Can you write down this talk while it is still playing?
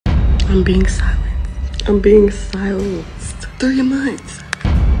I'm being silenced. I'm being silenced. 3 months.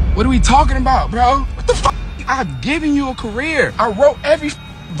 What are we talking about, bro? What the fuck? I've given you a career. I wrote every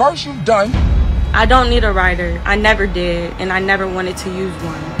verse you've done. I don't need a writer. I never did, and I never wanted to use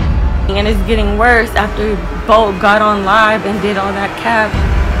one. And it's getting worse after Bo got on live and did all that cap.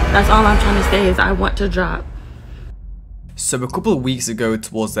 That's all I'm trying to say is I want to drop. So a couple of weeks ago,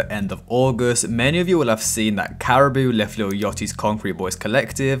 towards the end of August, many of you will have seen that Karrahbooo left Lil Yachty's Concrete Boys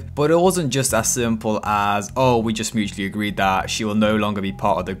collective, but it wasn't just as simple as, oh, we just mutually agreed that she will no longer be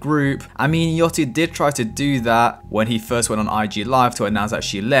part of the group. I mean, Yachty did try to do that when he first went on IG Live to announce that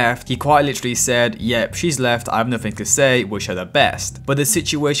she left. He quite literally said, yep, she's left, I have nothing to say, wish her the best. But the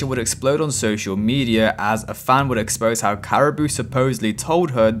situation would explode on social media as a fan would expose how Karrahbooo supposedly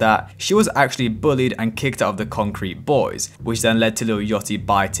told her that she was actually bullied and kicked out of the Concrete Boys, which then led to Lil Yachty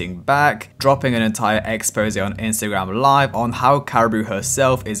biting back, dropping an entire expose on Instagram Live on how Karrahbooo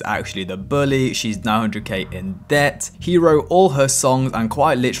herself is actually the bully. She's 900k in debt. He wrote all her songs and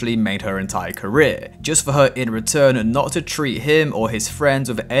quite literally made her entire career, just for her in return not to treat him or his friends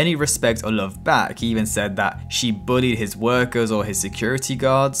with any respect or love back. He even said that she bullied his workers or his security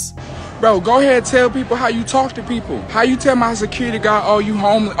guards. Bro, go ahead, tell people how you talk to people. How you tell my security guard, oh, you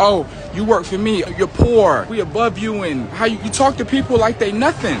homeless, oh, you work for me, you're poor, we above you, and how you talk to people like they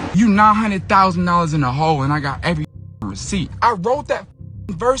nothing. You $900,000 in a hole and I got every receipt. I wrote that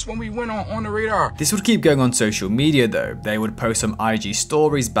verse when we went on the radar. This would keep going on social media though. They would post some IG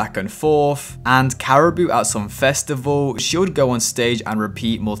stories back and forth, and Karrahbooo at some festival, she would go on stage and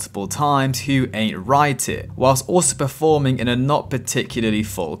repeat multiple times who ain't write it, whilst also performing in a not particularly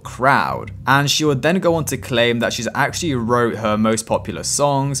full crowd. And she would then go on to claim that she's actually wrote her most popular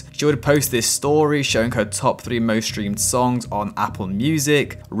songs. She would post this story showing her top 3 most streamed songs on Apple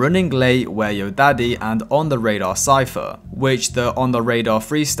Music, Running Late, Where Yo Daddy, and On The Radar Cypher, which the On The Radar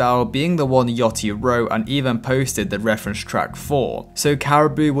freestyle being the one Yachty wrote and even posted the reference track for. So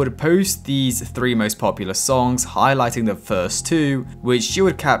Karrahbooo would post these 3 most popular songs, highlighting the first 2, which she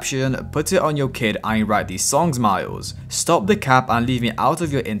would caption, "Put it on your kid, I ain't write these songs, Miles. Stop the cap and leave me out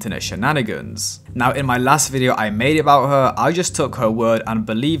of your internet shenanigans." Now in my last video I made about her, I just took her word and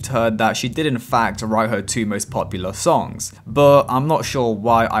believed her that she did in fact write her 2 most popular songs. But I'm not sure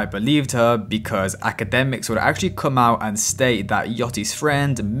why I believed her, because academics would actually come out and state that Yachty's friend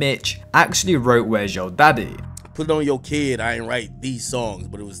Mitch actually wrote Where's Your Daddy. Put it on your kid, I ain't write these songs,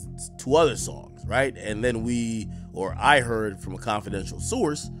 but it was 2 other songs, right? And then I heard from a confidential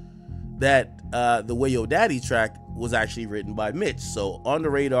source that the Where Your Daddy track was actually written by Mitch. So On The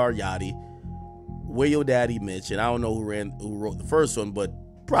Radar, Yachty, Where Your Daddy, Mitch, and I don't know who wrote the first one, but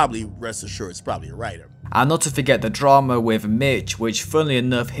probably rest assured it's probably a writer. And not to forget the drama with Mitch, which funnily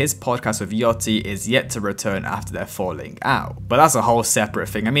enough his podcast with Yachty is yet to return after their falling out. But that's a whole separate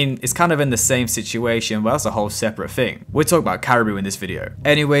thing. I mean, it's kind of in the same situation, but that's a whole separate thing. We're talking about Karrahbooo in this video.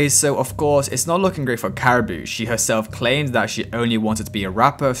 Anyways, so of course it's not looking great for Karrahbooo. She herself claims that she only wanted to be a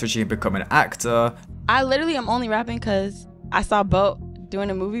rapper so she can become an actor. I literally am only rapping because I saw Bo doing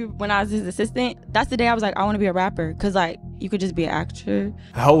a movie when I was his assistant. That's the day I was like, I want to be a rapper, because like you could just be an actor.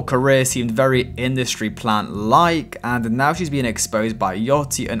 Her whole career seemed very industry plant-like, and now she's being exposed by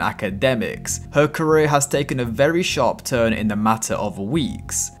Yachty and academics. Her career has taken a very sharp turn in the matter of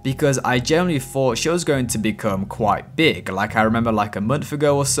weeks, because I generally thought she was going to become quite big. Like I remember like a month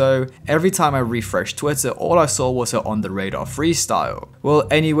ago or so, every time I refreshed Twitter, all I saw was her On The Radar freestyle. Well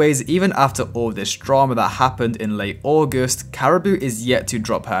anyways, even after all this drama that happened in late August, Karrahbooo is yet to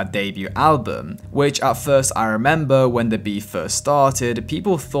drop her debut album, which at first I remember when the beef first started,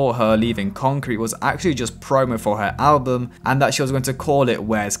 people thought her leaving Concrete was actually just promo for her album and that she was going to call it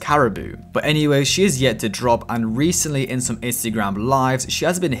Where's Karrahbooo. But anyway, she is yet to drop, and recently in some Instagram lives she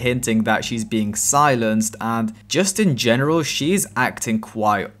has been hinting that she's being silenced, and just in general she's acting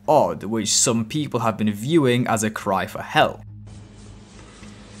quite odd, which some people have been viewing as a cry for help.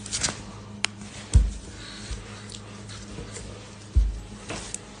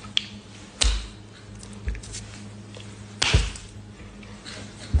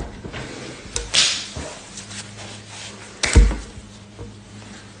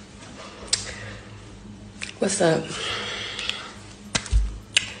 What's up?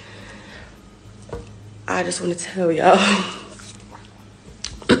 I just want to tell y'all,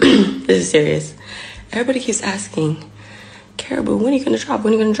 this is serious. Everybody keeps asking, Karrahbooo, when are you gonna drop?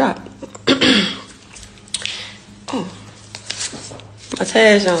 When are you gonna drop? Oh, my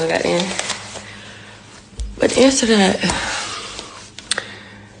tag's on, goddamn. But the answer to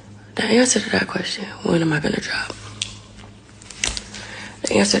that question, when am I gonna drop?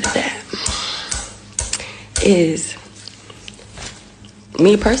 The answer to that is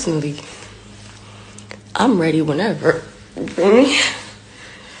me personally, I'm ready whenever. You feel me?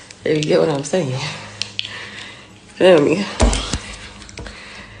 If you get what I'm saying. Feel me?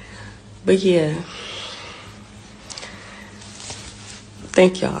 But yeah.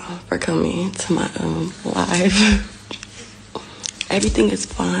 Thank y'all for coming to my live. Everything is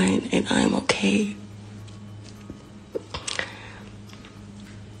fine and I'm okay.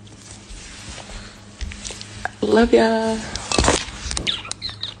 Love y'all.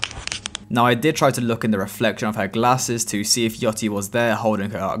 Now, I did try to look in the reflection of her glasses to see if Yachty was there holding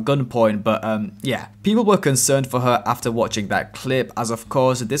her at gunpoint, but yeah. People were concerned for her after watching that clip, as of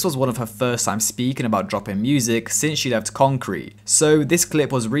course, this was one of her first time speaking about dropping music since she left Concrete. So this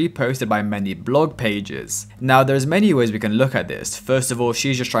clip was reposted by many blog pages. Now, there's many ways we can look at this. First of all,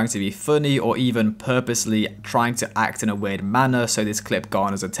 she's just trying to be funny or even purposely trying to act in a weird manner so this clip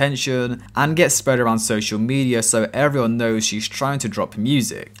garners attention and gets spread around social media so everyone knows she's trying to drop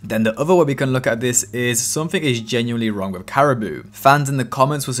music. Then the other way we can look at this is something is genuinely wrong with Karrahbooo. Fans in the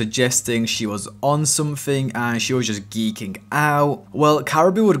comments were suggesting she was on something and she was just geeking out. Well,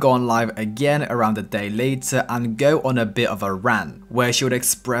 Karrahbooo would go on live again around a day later and go on a bit of a rant where she would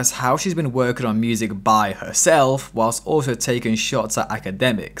express how she's been working on music by herself whilst also taking shots at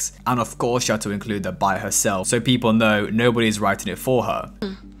academics. And of course she had to include the by herself so people know nobody's writing it for her.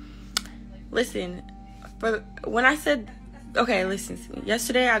 Listen, when I said, okay, listen to me.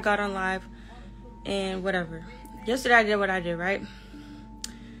 Yesterday I got on live and whatever. Yesterday I did what I did, right?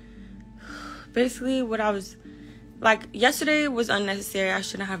 Basically what I was, like, yesterday was unnecessary. I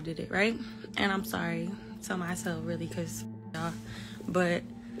shouldn't have did it, right? And I'm sorry to myself, really, because y'all. But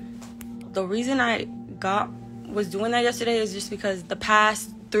the reason I was doing that yesterday is just because the past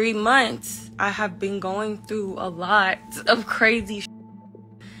 3 months I have been going through a lot of crazy shit.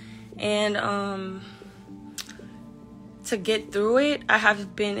 And to get through it, I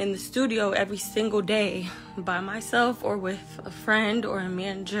have been in the studio every single day by myself or with a friend or a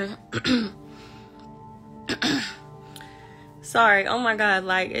manager. Sorry, oh my god,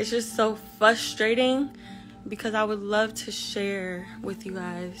 like, it's just so frustrating because I would love to share with you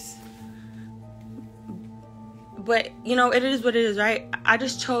guys. But, you know, it is what it is, right? I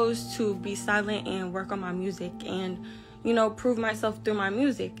just chose to be silent and work on my music and, you know, prove myself through my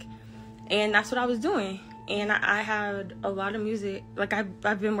music. And that's what I was doing. And I had a lot of music. Like,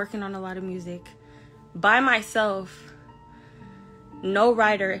 I've been working on a lot of music by myself. No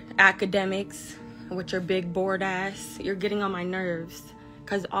writer academics with your big bored ass. You're getting on my nerves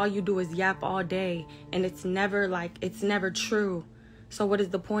because all you do is yap all day. And it's never true. So what is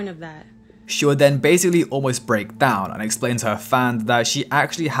the point of that? She would then basically almost break down and explain to her fans that she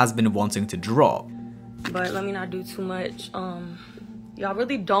actually has been wanting to drop. But let me not do too much. Y'all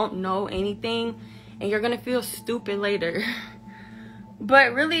really don't know anything and you're gonna feel stupid later.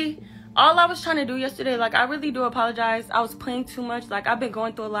 But really, all I was trying to do yesterday, like, I really do apologize. I was playing too much. Like, I've been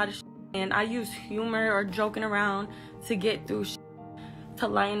going through a lot of shit, and I use humor or joking around to get through shit, to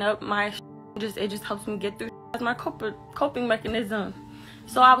line up my shit. It just helps me get through shit. That's my coping mechanism.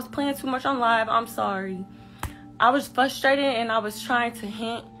 So I was playing too much on live. I'm sorry. I was frustrated and I was trying to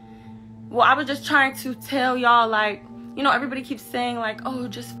hint. Well, I was just trying to tell y'all, like, you know, everybody keeps saying, like, oh,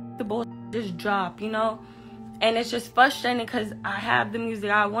 just the bullshit, just drop, you know? And it's just frustrating because I have the music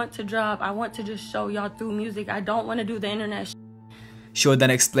I want to drop. I want to just show y'all through music. I don't want to do the internet shit. She would then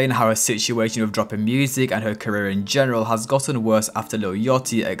explain how her situation with dropping music and her career in general has gotten worse after Lil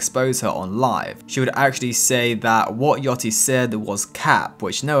Yachty exposed her on live. She would actually say that what Yachty said was cap,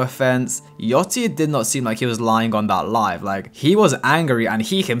 which, no offense, Yachty did not seem like he was lying on that live. Like, he was angry and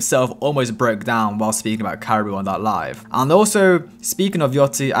he himself almost broke down while speaking about Karrahbooo on that live. And also, speaking of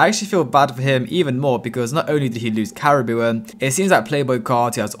Yachty, I actually feel bad for him even more because not only did he lose Karrahbooo, it seems like Playboi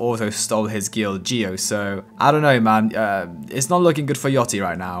Carti has also stole his girl Gio, so I don't know, man, it's not looking good for Yachty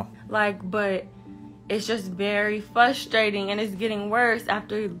right now. Like, but it's just very frustrating and it's getting worse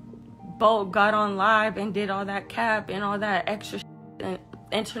after Bolt got on live and did all that cap and all that extra shit and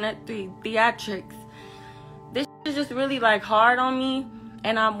internet theatrics. This is just really, like, hard on me,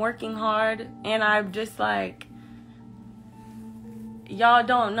 and I'm working hard, and I'm just like, y'all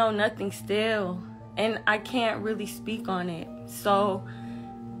don't know nothing still, and I can't really speak on it. So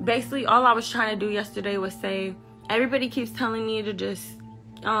basically all I was trying to do yesterday was say, everybody keeps telling me to just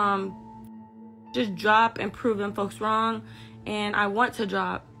drop and prove them folks wrong, and I want to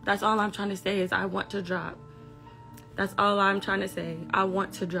drop. That's all I'm trying to say is I want to drop. That's all I'm trying to say. I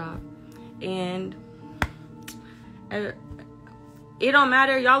want to drop. And it don't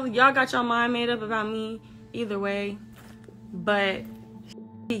matter. Y'all got your mind made up about me either way. But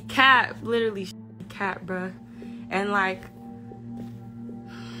she cat, literally cat, bruh. And, like,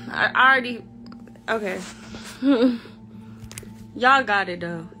 I already, okay. Y'all got it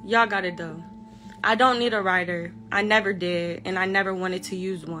though. Y'all got it though. I don't need a writer. I never did, and I never wanted to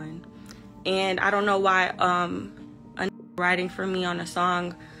use one. And I don't know why a writing for me on a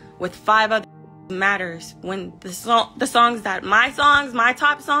song with 5 other matters when the songs that my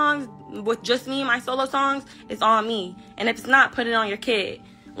top songs with just me, my solo songs, it's on me. And if it's not, put it on your kid.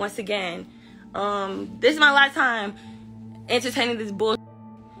 Once again, this is my last time entertaining this bullshit.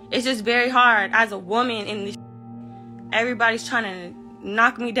 It's just very hard as a woman in this. Everybody's trying to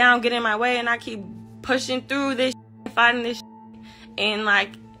knock me down, get in my way, and I keep pushing through this, fighting this, and like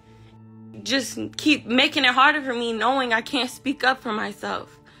just keep making it harder for me, knowing I can't speak up for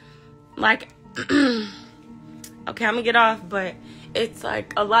myself. Like, okay, I'm gonna get off, but it's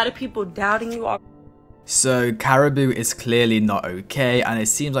like a lot of people doubting you all. So Karrahbooo is clearly not okay, and it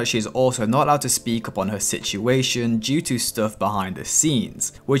seems like she's also not allowed to speak up on her situation due to stuff behind the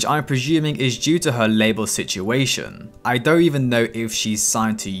scenes, which I'm presuming is due to her label situation. I don't even know if she's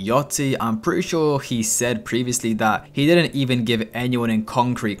signed to Yachty. I'm pretty sure he said previously that he didn't even give anyone in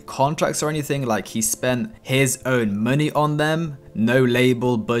concrete contracts or anything, like he spent his own money on them. No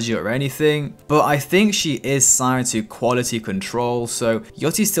label, budget or anything, but I think she is signed to Quality Control, so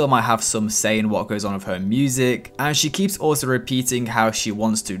Yachty still might have some say in what goes on with her music, and she keeps also repeating how she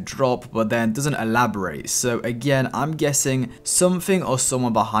wants to drop but then doesn't elaborate. So again, I'm guessing something or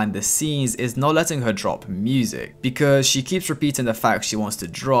someone behind the scenes is not letting her drop music, because she keeps repeating the fact she wants to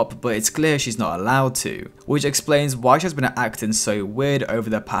drop, but it's clear she's not allowed to, which explains why she's been acting so weird over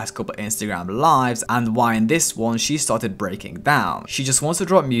the past couple Instagram lives, and why in this one she started breaking down. She just wants to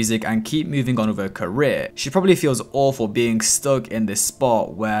drop music and keep moving on with her career. She probably feels awful being stuck in this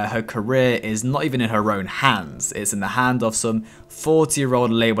spot where her career is not even in her own hands, it's in the hand of some 40-year-old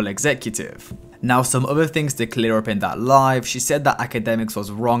label executive. Now, some other things to clear up in that live. She said that Academics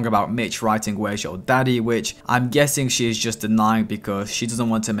was wrong about Mitch writing Where's Your Daddy, which I'm guessing she is just denying because she doesn't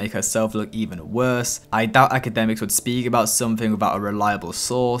want to make herself look even worse. I doubt Academics would speak about something without a reliable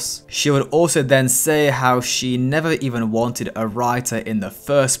source. She would also then say how she never even wanted a writer in the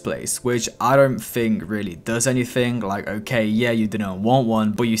first place, which I don't think really does anything. Like, okay, yeah, you didn't want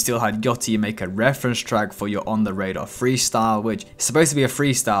one, but you still had Yachty make a reference track for your On The Radar freestyle, which is supposed to be a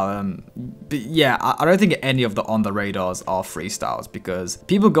freestyle. But yeah, I don't think any of the On The Radars are freestyles, because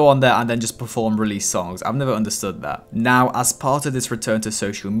people go on there and then just perform release songs. I've never understood that. Now, as part of this return to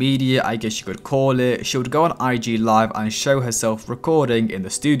social media, I guess you could call it, she would go on IG Live and show herself recording in the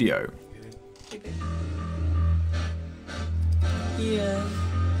studio. Yeah,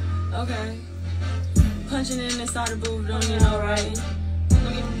 okay. Punching in inside the booth, don't you know, right?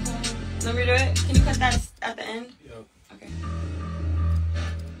 Let me do it. Can you cut that at the end? Yep. Okay.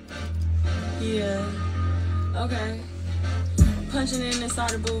 Yeah, okay. Punching in inside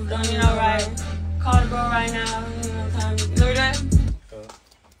the booth, don't you know, right? Call the bro right now, you know time. Let me do it.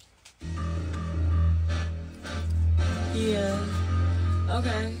 Yeah,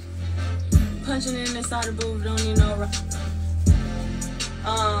 okay. Punching in inside the booth, don't you know, right? I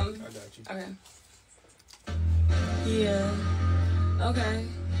got you. Okay. Yeah, okay.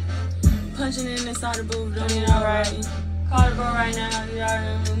 Punching in inside the booth, don't you know, right? Call the bro right now, you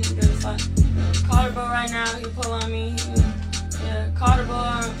already know he good as fuck. Call the bro right now, he pull on me. Yeah, call the bro,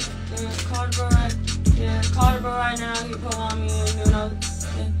 call the bro right. Yeah, call the bro right now, he pull on me. You know,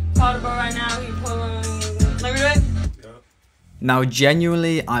 yeah, call the bro right now, he pull on me. Let me do it. Now,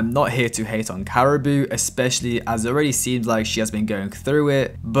 genuinely, I'm not here to hate on Karrahbooo, especially as it already seems like she has been going through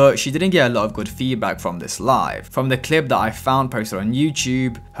it, but she didn't get a lot of good feedback from this live. From the clip that I found posted on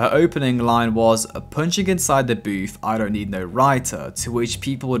YouTube, her opening line was, "Punching inside the booth, I don't need no writer," to which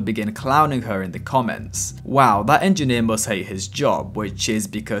people would begin clowning her in the comments. Wow, that engineer must hate his job, which is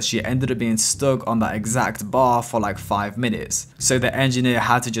because she ended up being stuck on that exact bar for like 5 minutes. So the engineer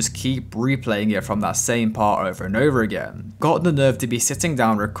had to just keep replaying it from that same part over and over again. Got the nerve to be sitting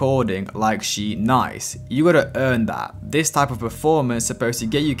down recording like she nice. You gotta earn that. This type of performance is supposed to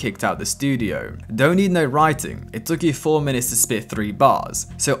get you kicked out the studio. Don't need no writing. It took you 4 minutes to spit 3 bars.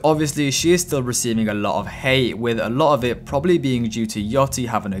 So obviously she is still receiving a lot of hate, with a lot of it probably being due to Yachty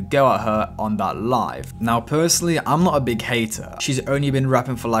having a go at her on that live. Now personally, I'm not a big hater. She's only been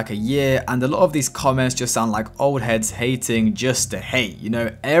rapping for like a year, and a lot of these comments just sound like old heads hating just to hate. You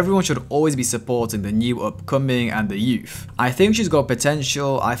know, everyone should always be supporting the new upcoming and the youth. I think she's got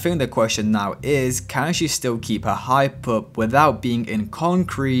potential. I think the question now is, can she still keep her hype up without being in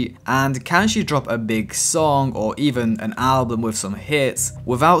concrete, and can she drop a big song or even an album with some hits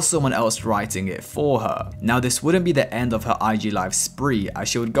without someone else writing it for her? Now, this wouldn't be the end of her IG live spree, as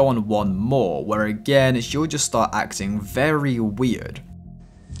she would go on one more, where again she would just start acting very weird.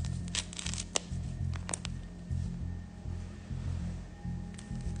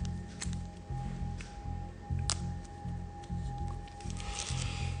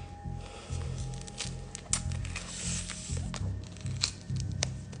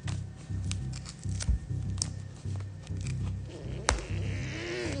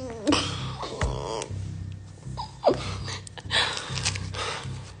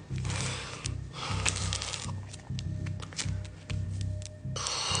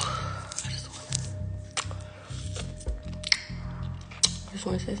 just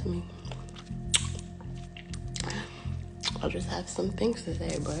want to say something. I'll just have some things to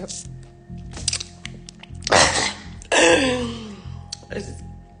say, but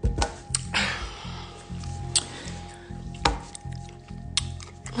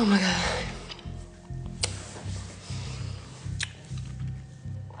oh my God.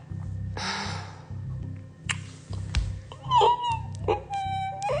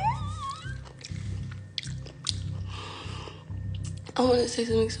 I want to say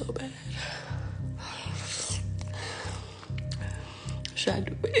something so bad. Should I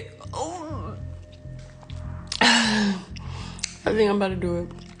do it? Oh. I think I'm about to do it.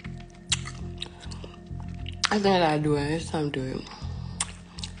 I think I gotta do it. It's time to do it.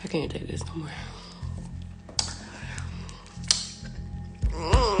 I can't take this no more.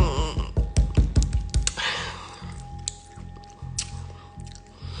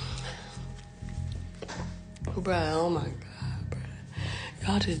 Bruh, oh my God, bruh.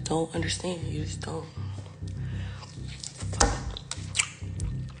 Y'all just don't understand. You just don't.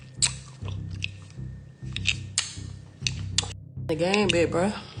 The game, bit,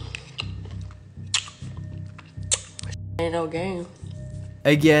 bruh. Ain't no game.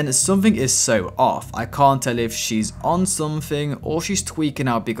 Again, something is so off. I can't tell if she's on something or she's tweaking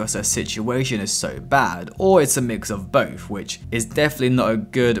out because her situation is so bad, or it's a mix of both, which is definitely not a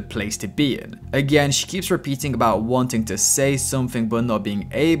good place to be in. Again, she keeps repeating about wanting to say something but not being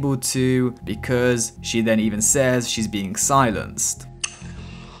able to, because she then even says she's being silenced.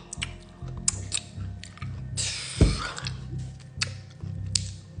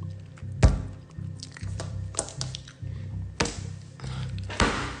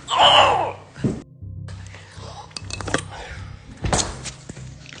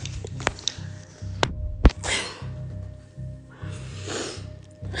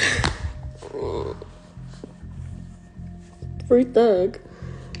 Free Thug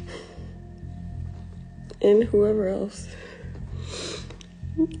and whoever else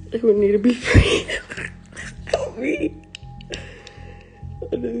who need to be free. Help me.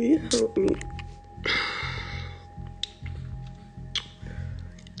 Literally, help me.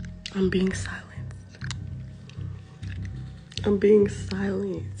 I'm being silenced. I'm being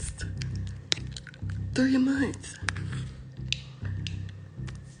silenced. 3 months.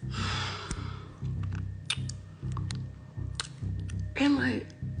 And like,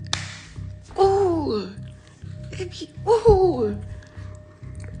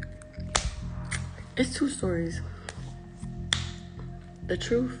 it's 2 stories. The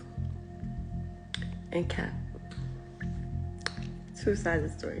truth and cap. 2 sides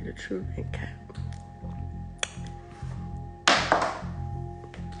of the story, the truth and cap.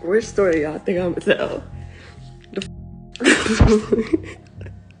 Which story y'all think I'm gonna tell?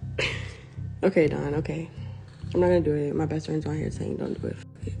 Okay, Don, okay. I'm not gonna do it. My best friend's on here saying don't do it.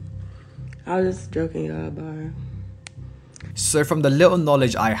 I was just joking, y'all, about her. So from the little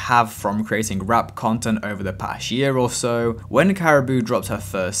knowledge I have from creating rap content over the past year or so, when Karrahbooo dropped her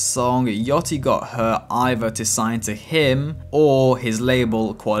first song, Yachty got her either to sign to him or his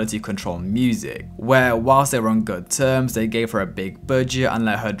label Quality Control Music, where whilst they were on good terms, they gave her a big budget and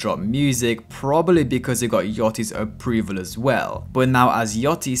let her drop music, probably because it got Yachty's approval as well. But now, as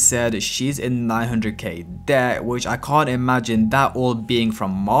Yachty said, she's in 900k debt, which I can't imagine that all being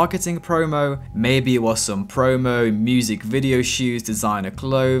from marketing promo. Maybe it was some promo, music video shoots, designer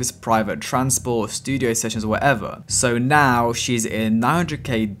clothes, private transport, studio sessions, whatever. So now she's in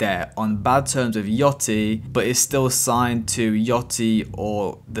 900k debt on bad terms with Yachty, but is still signed to Yachty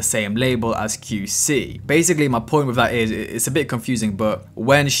or the same label as QC. Basically, my point with that is, it's a bit confusing, but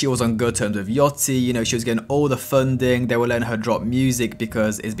when she was on good terms with Yachty, you know, she was getting all the funding, they were letting her drop music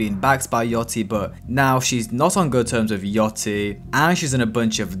because it's being backed by Yachty, but now she's not on good terms with Yachty and she's in a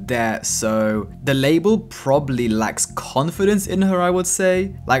bunch of debt, so the label probably lacks confidence in her, I would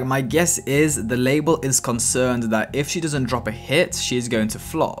say. Like, my guess is the label is concerned that if she doesn't drop a hit, she's going to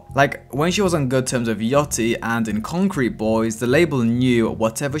flop. Like, when she was on good terms with Yachty and in Concrete Boys, the label knew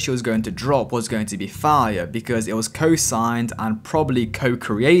whatever she was going to drop was going to be fire because it was co-signed and probably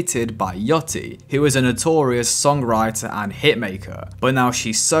co-created by Yachty, who is a notorious songwriter and hitmaker. But now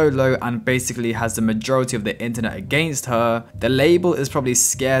she's solo and basically has the majority of the internet against her. The label is probably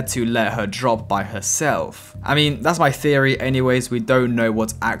scared to let her drop by herself. I mean, that's my theory theory anyways, we don't know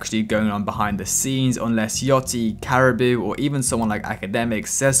what's actually going on behind the scenes unless Yachty, Karrahbooo, or even someone like Academic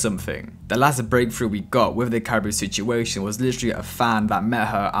says something. The last breakthrough we got with the Karrahbooo situation was literally a fan that met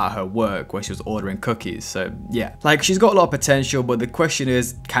her at her work where she was ordering cookies. So yeah, like, she's got a lot of potential, but the question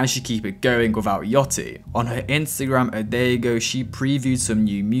is, can she keep it going without Yachty? On her Instagram a day ago, she previewed some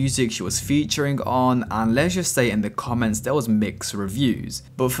new music she was featuring on, and let's just say in the comments there was mixed reviews.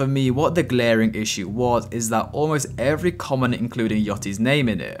 But for me, what the glaring issue was is that almost every comment including Yachty's name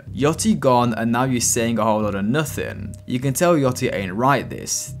in it. Yachty gone and now you're saying a whole lot of nothing. You can tell Yachty ain't write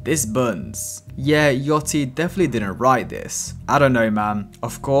this. This burns. Yeah, Yachty definitely didn't write this. I don't know, man.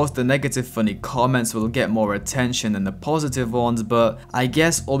 Of course, the negative funny comments will get more attention than the positive ones, but I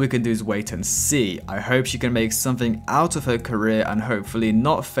guess all we can do is wait and see. I hope she can make something out of her career and hopefully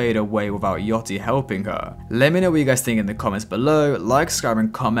not fade away without Yachty helping her. Let me know what you guys think in the comments below, like, subscribe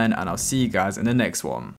and comment, and I'll see you guys in the next one.